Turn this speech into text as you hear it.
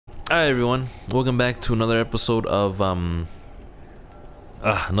Hi everyone, welcome back to another episode of The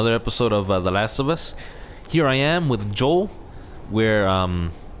Last of Us. Here I am with Joel. Where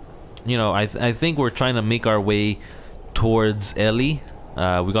I think we're trying to make our way towards Ellie.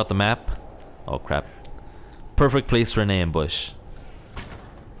 We got the map. Oh crap! Perfect place for an ambush.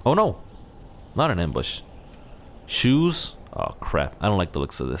 Oh no, not an ambush. Shoes. Oh crap! I don't like the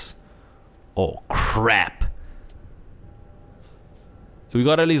looks of this. Oh crap! We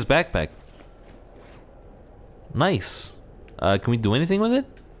got Ellie's backpack. Nice. Can we do anything with it?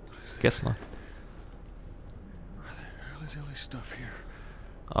 Guess not. Where the hell is Ellie's stuff here?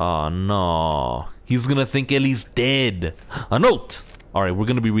 Oh no. He's gonna think Ellie's dead. A note! Alright, we're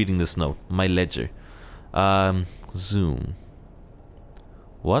gonna be reading this note. My ledger. Zoom.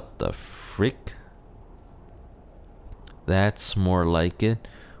 What the frick? That's more like it.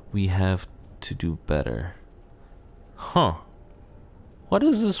 We have to do better. Huh. What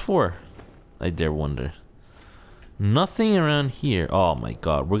is this for? I dare wonder. Nothing around here. Oh my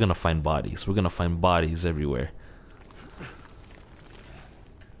god, we're gonna find bodies. We're gonna find bodies everywhere.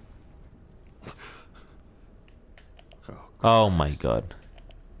 Oh my god.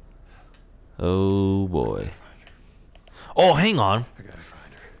 Oh boy. Oh, hang on. I gotta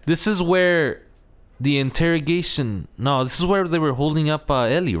find her. This is where the interrogation... No, this is where they were holding up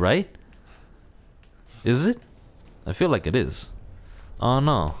Ellie, right? Is it? I feel like it is. Oh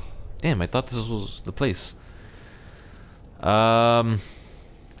no. Damn, I thought this was the place. Anything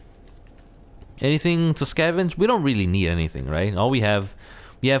to scavenge? We don't really need anything, right? All we have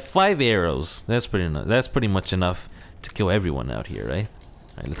 5 arrows. That's pretty much enough to kill everyone out here, right?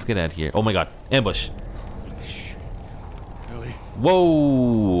 Alright, let's get out of here. Oh my god, ambush. Shh. Ellie.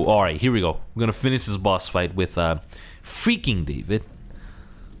 Whoa! Alright, here we go. We're gonna finish this boss fight with freaking David.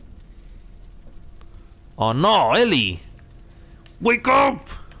 Oh no, Ellie! Wake up!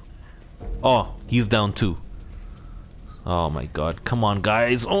 Oh, he's down too. Oh my god, come on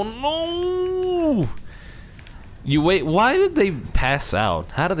guys. Oh no! You wait, why did they pass out?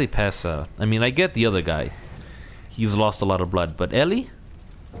 How did they pass out? I mean, I get the other guy. He's lost a lot of blood, but Ellie?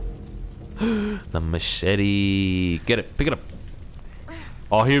 The machete. Get it, pick it up.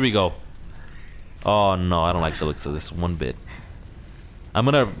 Oh, here we go. Oh no, I don't like the looks of this one bit. I'm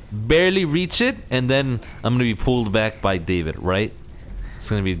gonna barely reach it, and then I'm gonna be pulled back by David, right? It's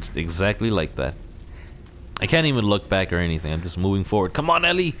gonna be exactly like that. I can't even look back or anything. I'm just moving forward. Come on,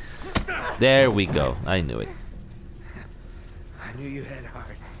 Ellie! There we go. I knew it. I knew you had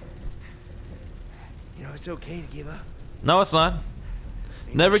heart. You know, it's okay to give up. No, it's not.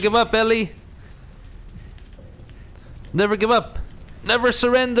 Never give up, Ellie. Never give up. Never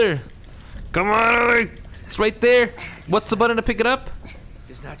surrender. Come on, Ellie. It's right there. What's the button to pick it up?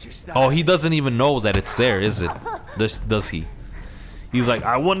 Just not your style. Oh, he doesn't even know that it's there, is it? Does he? He's like,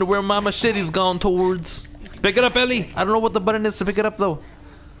 I wonder where my machete's gone towards. Pick it up, Ellie. I don't know what the button is to pick it up, though.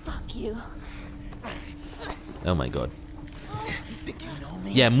 Fuck you. Oh my god. You think you know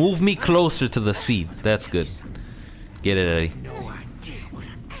me? Yeah, move me closer to the seat. That's good. Get it, Ellie. No idea what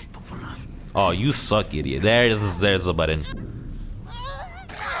I'm capable of. Oh, you suck, idiot. There's the button.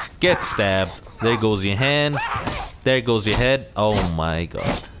 Get stabbed. There goes your hand. There goes your head. Oh my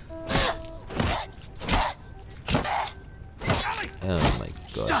god. Oh my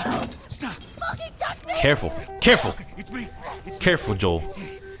god. Stop. Fucking touch me! Careful. Careful. It's me. It's me. Careful, Joel. It's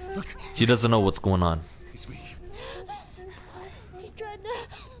me. Look. She doesn't know what's going on. It's me. He tried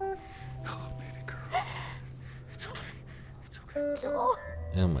to... Oh, baby girl. It's okay. It's okay. Oh.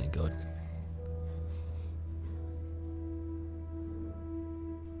 Oh my god.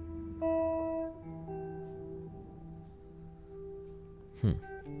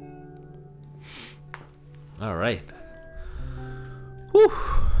 Alright. Whew.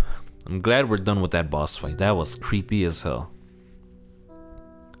 I'm glad we're done with that boss fight. That was creepy as hell.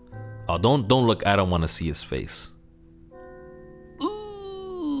 Oh, don't look. I don't want to see his face.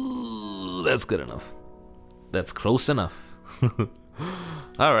 Ooh, that's good enough. That's close enough.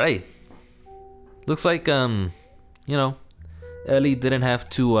 Alright. Looks like, you know, Ellie didn't have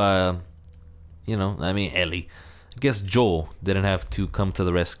to, I mean, Ellie. I guess Joel didn't have to come to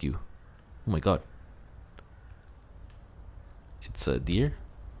the rescue. Oh my god. It's a deer?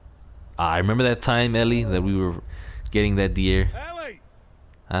 I remember that time, Ellie, that we were getting that deer. Ellie!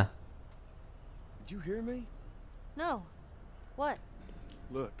 Huh? Did you hear me? No. What?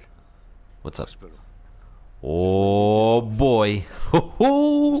 Look. What's up? Hospital. Oh boy. Let's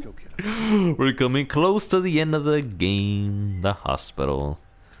go get him. We're coming close to the end of the game. The hospital.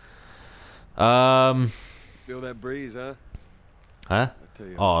 Feel that breeze, huh? Huh? I tell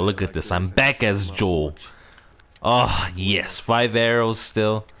you, Oh, man, look like at this. this I'm ain't back as so Joel. much. Oh, yes. 5 arrows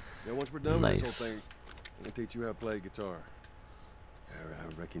still. Yeah, once we're done with this Nice. whole thing, I'm gonna teach you how to play guitar.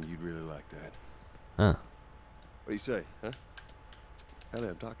 I reckon you'd really like that. Huh. What do you say, huh? Ellie,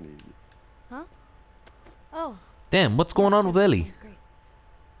 I'm talking to you. Huh? Oh. Damn, what's going on with Ellie? Sounds great.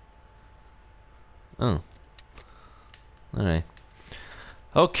 Oh. Alright.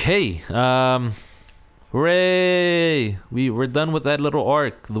 Okay. Hooray! We're done with that little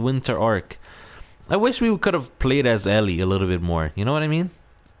arc, the winter arc. I wish we could have played as Ellie a little bit more. You know what I mean?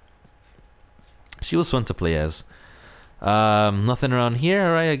 She was fun to play as. Nothing around here.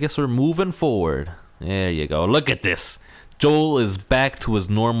 Alright, I guess we're moving forward. There you go. Look at this. Joel is back to his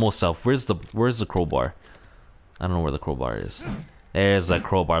normal self. Where's the crowbar? I don't know where the crowbar is. There's the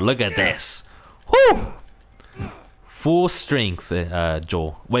crowbar. Look at this. Whoo! Full strength,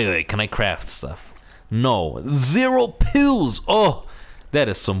 Joel. Wait. Can I craft stuff? No. 0 pills. Oh, that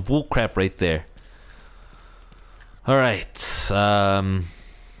is some bull crap right there. All right.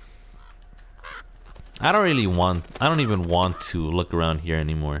 I don't even want to look around here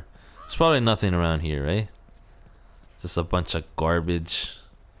anymore. There's probably nothing around here, right? Just a bunch of garbage.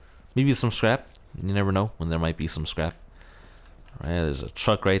 Maybe some scrap. You never know when there might be some scrap. Alright, there's a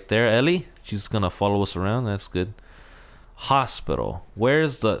truck right there. Ellie, she's gonna follow us around. That's good. Hospital.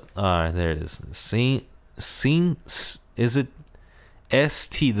 Where's the... there it is. Is it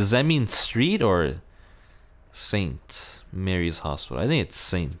ST? Does that mean street or Saint Mary's Hospital? I think it's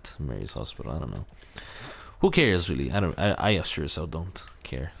Saint Mary's Hospital. I don't know. Who cares, really? I sure as hell don't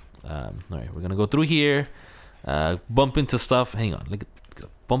care. Alright, we're gonna go through here. Bump into stuff. Hang on. Look at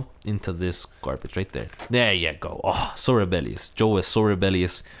bump into this garbage right there. There you go. Oh, so rebellious. Joe is so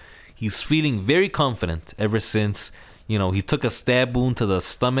rebellious. He's feeling very confident ever since, you know, he took a stab wound to the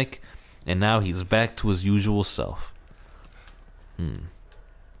stomach, and now he's back to his usual self. It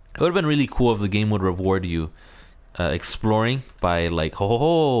would have been really cool if the game would reward you exploring by like,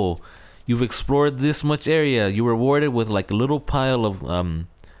 ho, you've explored this much area. You were rewarded with like a little pile of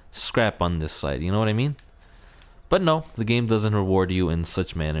scrap on this side. You know what I mean? But no, the game doesn't reward you in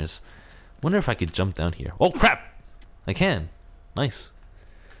such manners. Wonder if I could jump down here. Oh crap! I can. Nice.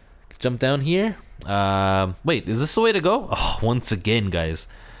 Jump down here. Wait, is this the way to go? Oh, once again, guys.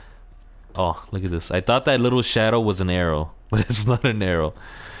 Oh, look at this. I thought that little shadow was an arrow, but it's not an arrow.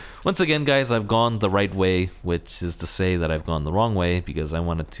 Once again, guys, I've gone the right way, which is to say that I've gone the wrong way because I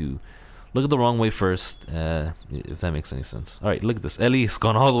wanted to look at the wrong way first, if that makes any sense. Alright, look at this. Ellie's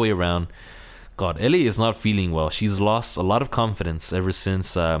gone all the way around. God, Ellie is not feeling well. She's lost a lot of confidence ever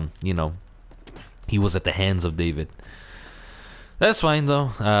since, you know, he was at the hands of David. That's fine,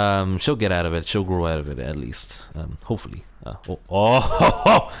 though. She'll get out of it. She'll grow out of it, at least. Hopefully. Look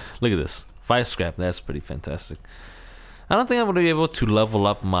at this. 5 scrap. That's pretty fantastic. I don't think I'm going to be able to level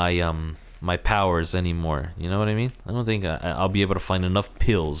up my my powers anymore. You know what I mean? I don't think I'll be able to find enough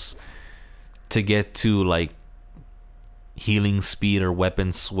pills to get to, like, healing speed or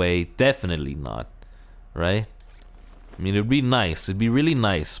weapon sway. Definitely not, right? I mean, it'd be nice. It'd be really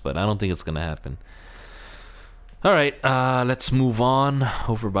nice, but I don't think it's gonna happen. All right, let's move on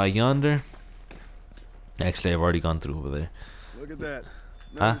over by yonder. Actually, I've already gone through over there. Look at that.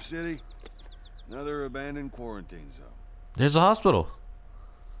 Another city, another abandoned quarantine zone. There's a hospital.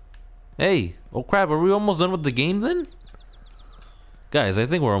 Hey, oh crap, are we almost done with the game then? Guys, I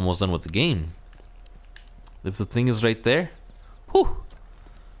think we're almost done with the game. If the thing is right there. Whew.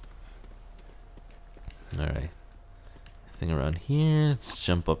 Alright. Thing around here. Let's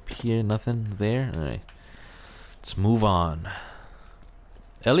jump up here. Nothing there. Alright. Let's move on.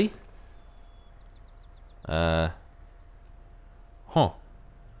 Ellie? Huh.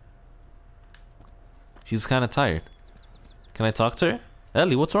 She's kind of tired. Can I talk to her?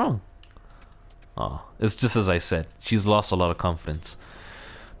 Ellie, what's wrong? Oh, it's just as I said. She's lost a lot of confidence.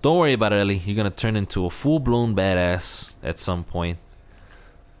 Don't worry about it, Ellie. You're gonna turn into a full-blown badass at some point.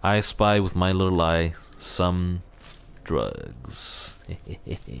 I spy with my little eye some drugs.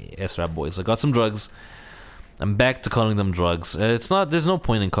 That's right, boys. I got some drugs. I'm back to calling them drugs. It's not. There's no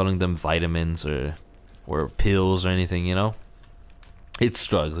point in calling them vitamins or pills or anything. You know. It's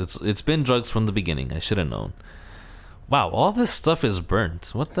drugs. It's been drugs from the beginning. I should have known. Wow, all this stuff is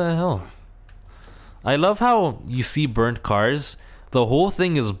burnt. What the hell? I love how you see burnt cars. The whole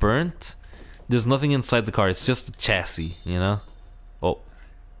thing is burnt. There's nothing inside the car. It's just the chassis, you know? Oh.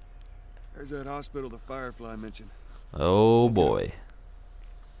 There's that hospital the Firefly mentioned. Oh, boy.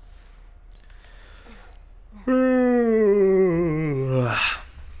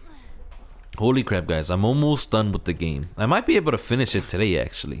 Holy crap, guys. I'm almost done with the game. I might be able to finish it today,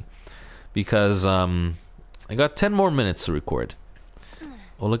 actually. Because, I got 10 more minutes to record.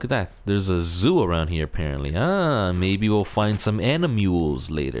 Oh, look at that. There's a zoo around here, apparently. Ah, maybe we'll find some animals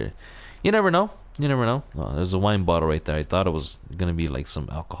later. You never know. You never know. Oh, there's a wine bottle right there. I thought it was gonna be like some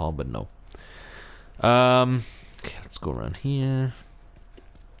alcohol, but no. Okay, let's go around here.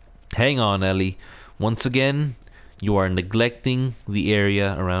 Hang on, Ellie. Once again, you are neglecting the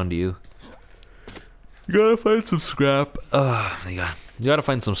area around you. You gotta find some scrap. Oh my god. You gotta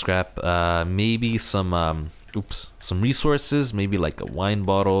find some scrap. Maybe some some resources. Maybe like a wine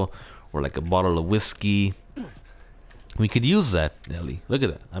bottle or like a bottle of whiskey. We could use that, Ellie. Look at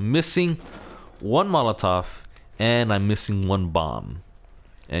that. I'm missing one Molotov and I'm missing one bomb.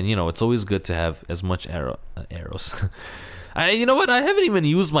 And you know, it's always good to have as much arrows. You know what? I haven't even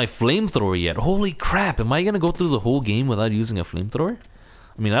used my flamethrower yet. Holy crap! Am I gonna go through the whole game without using a flamethrower?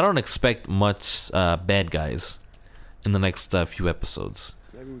 I mean, I don't expect much bad guys in the next few episodes.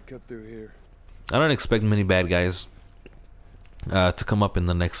 Maybe we cut through here. I don't expect many bad guys to come up in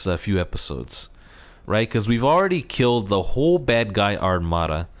the next few episodes, right? Because we've already killed the whole bad guy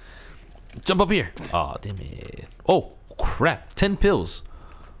armada. Jump up here! Oh, damn it! Oh crap! 10 pills.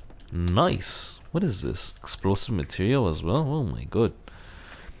 Nice. What is this? Explosive material as well? Oh my god.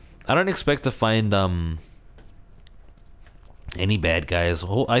 I don't expect to find any bad guys.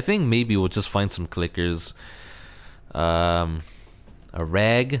 I think maybe we'll just find some clickers. A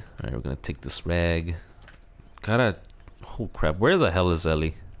rag. Alright, we're gonna take this rag. Gotta... Oh crap, where the hell is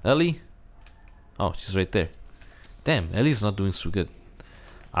Ellie? Ellie? Oh, she's right there. Damn, Ellie's not doing so good.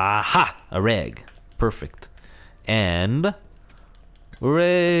 Aha! A rag. Perfect. And...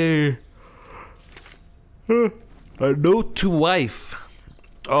 hooray! A note to wife.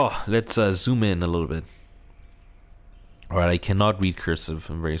 Oh, let's zoom in a little bit. Alright, I cannot read cursive.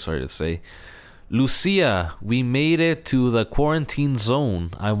 I'm very sorry to say. Lucia, we made it to the quarantine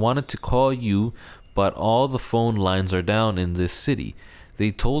zone. I wanted to call you, but all the phone lines are down in this city.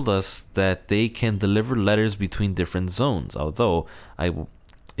 They told us that they can deliver letters between different zones, although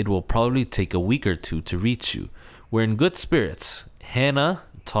it will probably take a week or two to reach you. We're in good spirits. Hannah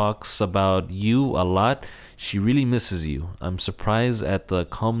talks about you a lot. She really misses you. I'm surprised at the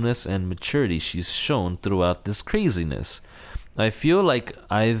calmness and maturity she's shown throughout this craziness. I feel like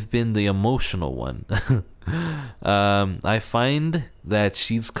I've been the emotional one. I find that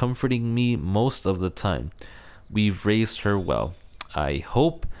she's comforting me most of the time. We've raised her well. I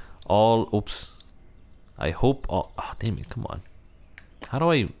hope all... Oops. I hope all... Oh, damn it, come on. How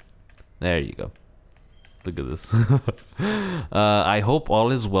do I... There you go. Look at this. I hope all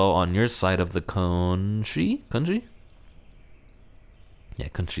is well on your side of the country. Country? Yeah,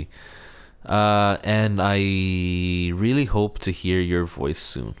 country. And I really hope to hear your voice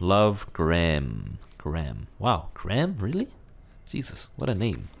soon. Love, Graham. Graham. Wow, Graham? Really? Jesus, what a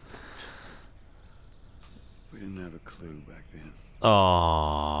name. We didn't have a clue back then.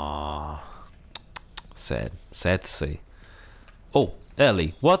 Aww. Sad. Sad to say. Oh,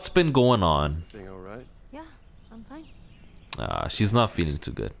 Ellie, what's been going on? Everything all right? Yeah, I'm fine. She's not feeling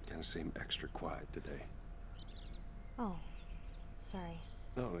too good. Kind of seem extra quiet today. Oh, sorry.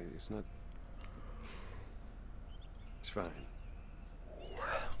 No, it's not. It's fine.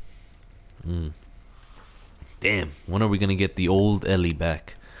 Damn, when are we gonna get the old Ellie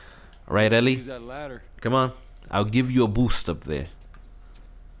back? Alright, Ellie? Use that ladder. Come on. I'll give you a boost up there.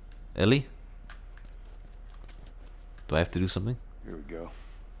 Ellie? Do I have to do something? Here we go.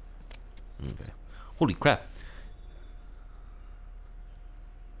 Okay. Holy crap.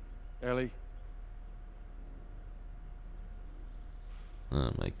 Ellie.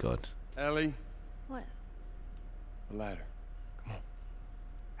 Oh my god. Ellie. What? The ladder. Right.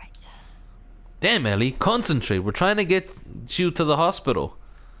 Damn, Ellie, concentrate. We're trying to get you to the hospital.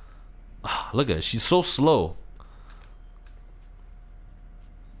 Ah, look at her. She's so slow.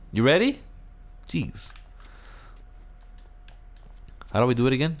 You ready? Jeez. How do we do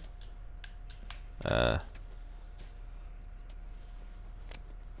it again? Alright.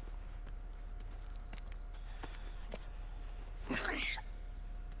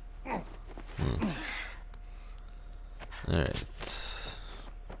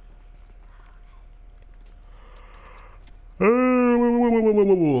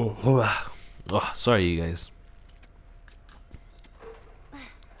 Oh, sorry, you guys.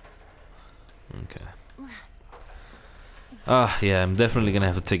 Okay. Yeah, I'm definitely gonna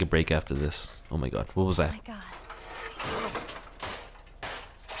have to take a break after this. Oh my god, what was Oh that? my god.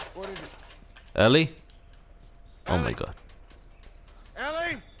 What is it? Ellie? Oh my Ellie? god.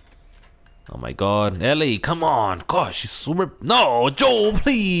 Ellie. Oh my god. Ellie, come on. Gosh, she's super... No, Joel,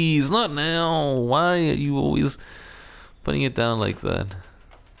 please. Not now. Why are you always putting it down like that?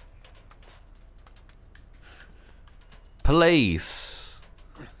 Place.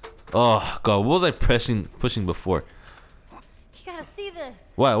 Oh god, what was I pushing before? You gotta see this.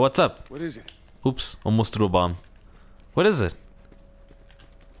 What? What's up? What is it? Oops, almost threw a bomb. What is it?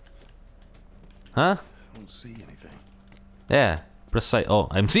 Huh? I don't see anything. Yeah, precise. Oh,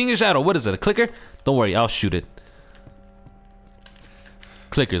 I'm seeing a shadow. What is it? A clicker? Don't worry, I'll shoot it.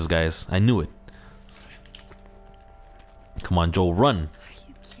 Clickers, guys. I knew it. Come on, Joel, run.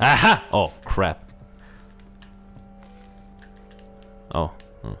 Aha! Oh, crap. Oh.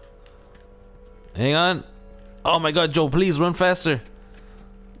 Hang on. Oh my god, Joel, please run faster.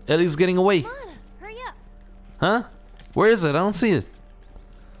 Ellie's getting away. Come on, hurry up. Huh? Where is it? I don't see it.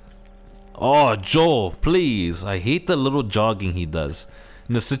 Oh, Joel, please. I hate the little jogging he does.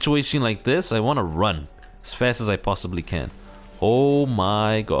 In a situation like this, I want to run as fast as I possibly can. Oh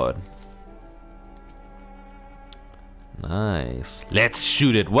my god. Nice. Let's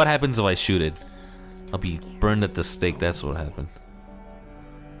shoot it. What happens if I shoot it? I'll be burned at the stake. That's what happened.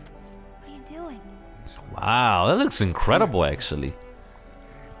 What are you doing? Wow, that looks incredible actually.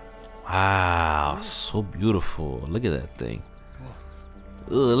 Wow, so beautiful. Look at that thing.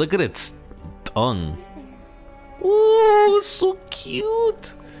 Ugh, look at its tongue. Ooh, it's so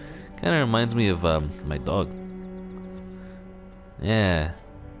cute. Kind of reminds me of my dog. Yeah.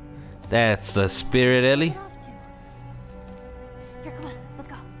 That's the spirit, Ellie. Get off to. Here, come on, let's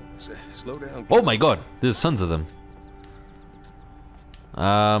go. Slow down. Oh my god, there's tons of them.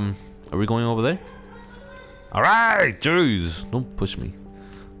 Are we going over there? Alright, jeez. Don't push me.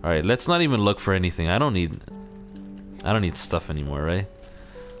 Alright, let's not even look for anything. I don't need stuff anymore, right?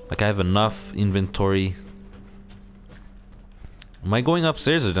 Like I have enough inventory. Am I going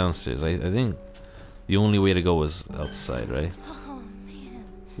upstairs or downstairs? I think the only way to go is outside, right? Oh man.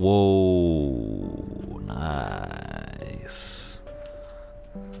 Whoa, nice.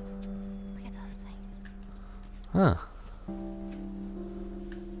 Look at those things. Huh.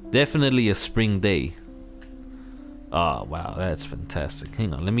 Definitely a spring day. Oh, wow, that's fantastic.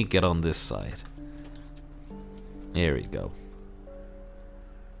 Hang on, let me get on this side. There we go.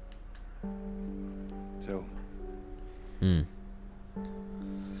 So, Hmm.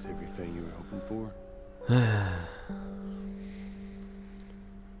 is everything you were hoping for?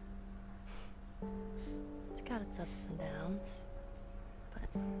 It's got its ups and downs, but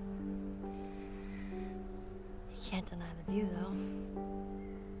you can't deny the view, though.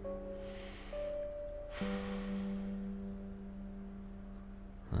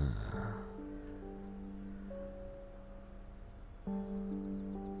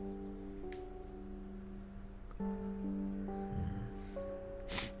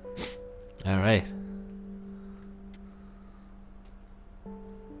 All right.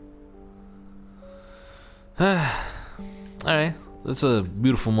 All right. That's a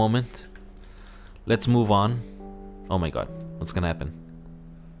beautiful moment. Let's move on. Oh my god. What's gonna happen?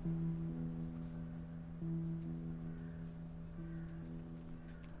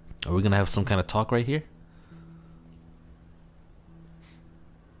 Are we gonna have some kind of talk right here?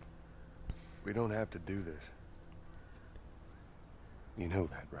 We don't have to do this. You know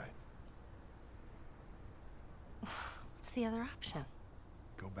that, right? What's the other option?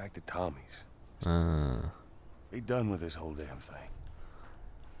 Go back to Tommy's. Uh, Be done with this whole damn thing.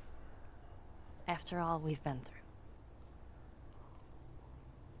 After all we've been through.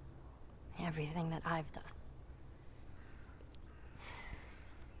 Everything that I've done.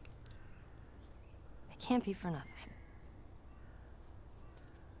 It can't be for nothing.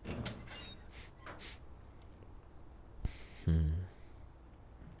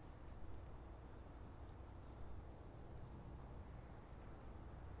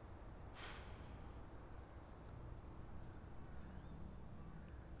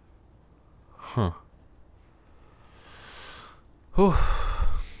 Huh. Whew.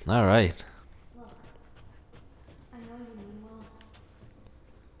 All right. Look, I know you mean well,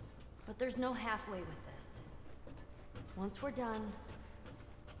 but there's no halfway with this. Once we're done,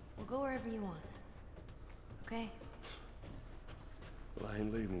 we'll go wherever you want. Okay? Well, I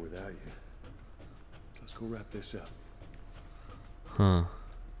ain't leaving without you. So let's go wrap this up. Huh.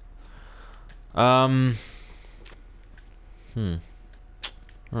 All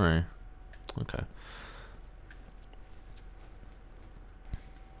right. Okay.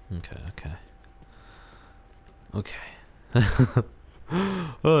 Okay. Oh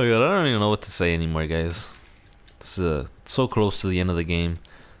my god, I don't even know what to say anymore, guys. It's so close to the end of the game.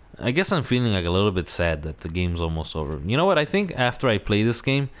 I guess I'm feeling like a little bit sad that the game's almost over. You know what? I think after I play this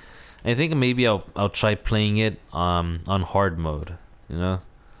game, I think maybe I'll try playing it on hard mode. You know,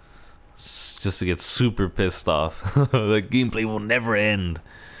 just to get super pissed off. The gameplay will never end.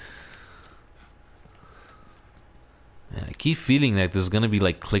 Man, I keep feeling like there's gonna be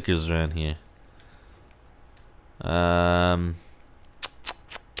like clickers around here.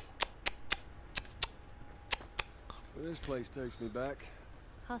 This place takes me back.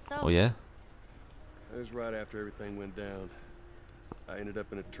 How so? Oh yeah? It was right after everything went down. I ended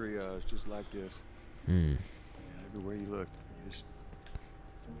up in a triage just like this. Hmm. Everywhere you looked, you just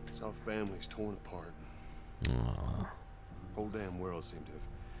saw families torn apart. Aw. Whole damn world seemed to have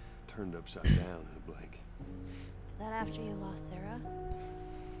turned upside down in a blink. Is that after you lost Sarah?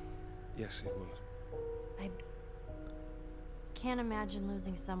 Yes, it was. I can't imagine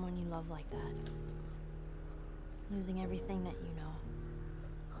losing someone you love like that. Losing everything that you know.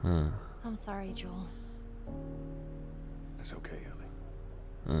 Huh. I'm sorry, Joel. That's okay, Ellie.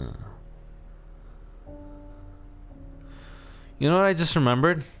 You know what I just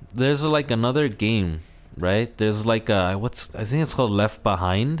remembered? There's like another game, right? There's like a I think it's called Left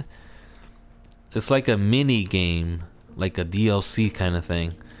Behind. It's like a mini game, like a DLC kind of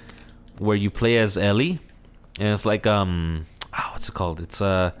thing, where you play as Ellie, and it's like what's it called? It's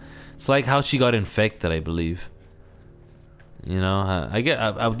like how she got infected, I believe. You know,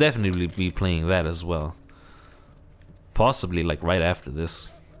 I'll definitely be playing that as well. Possibly like right after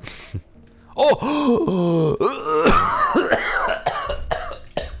this. Oh!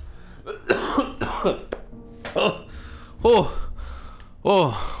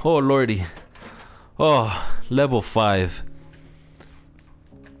 Oh, lordy. Oh, level 5.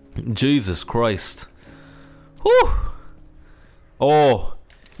 Jesus Christ. Whew. Oh,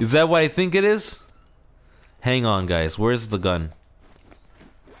 is that what I think it is? Hang on, guys. Where's the gun?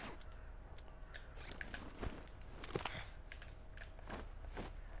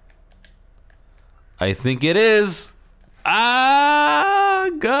 I think it is. Ah,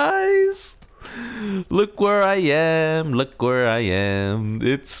 guys. Look where I am. Look where I am.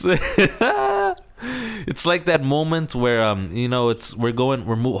 It's it's like that moment where you know, we're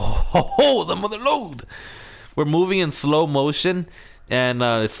the mother load. We're moving in slow motion, and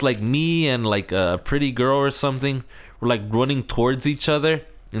it's like me and like a pretty girl or something. We're like running towards each other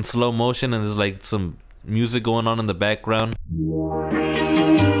in slow motion, and there's like some music going on in the background.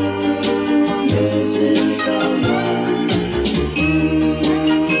 Missing someone.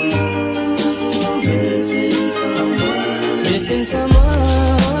 Missing someone. Missing someone.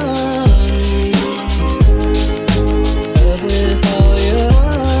 Love with all your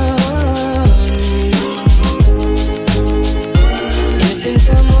heart. Missing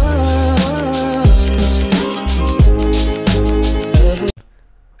someone.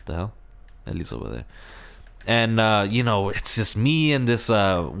 What the hell? Ellie's over there. And you know, it's just me and this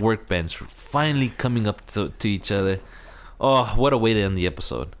workbench finally coming up to each other. Oh, what a way to end the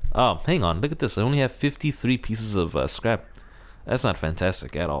episode. Oh, hang on, look at this. I only have 53 pieces of scrap. That's not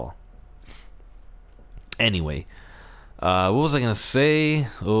fantastic at all. Anyway, what was I gonna say?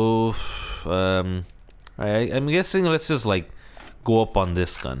 Oh, I'm guessing let's just like go up on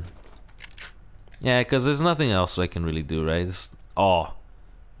this gun. Yeah, because there's nothing else I can really do, right? Oh,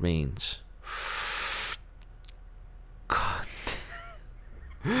 range. God.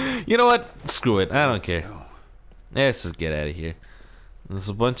 You know what? Screw it. I don't care. Let's just get out of here. There's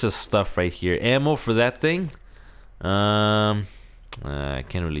a bunch of stuff right here. Ammo for that thing. I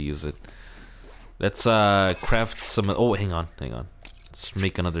can't really use it. Let's craft some. Oh, hang on. Let's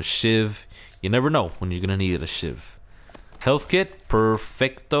make another shiv. You never know when you're gonna need a shiv. Health kit,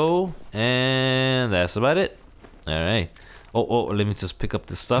 perfecto, and that's about it. All right. Oh, let me just pick up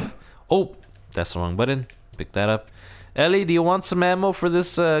this stuff. Oh, that's the wrong button. Pick that up. Ellie, do you want some ammo for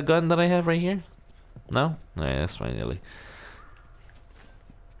this gun that I have right here? No? Alright, that's fine, Ellie.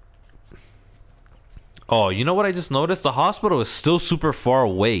 Oh, you know what I just noticed? The hospital is still super far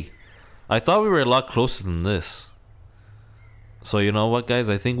away. I thought we were a lot closer than this. So you know what, guys?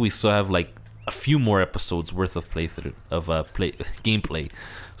 I think we still have like a few more episodes worth of playthrough of gameplay.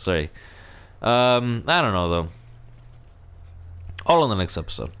 Sorry. I don't know though. All on the next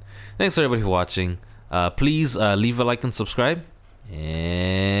episode. Thanks everybody for watching. Please leave a like and subscribe,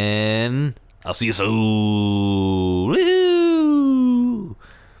 and I'll see you soon. Woo!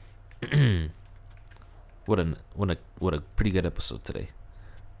 What a pretty good episode today.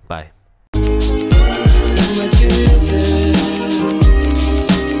 Bye. How much you miss it.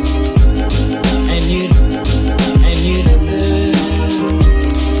 And you deserve.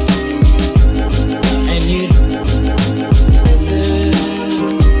 And you deserve.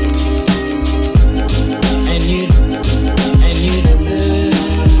 And you deserve.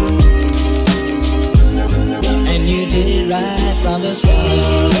 And you did it right from the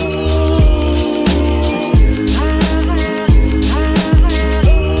start.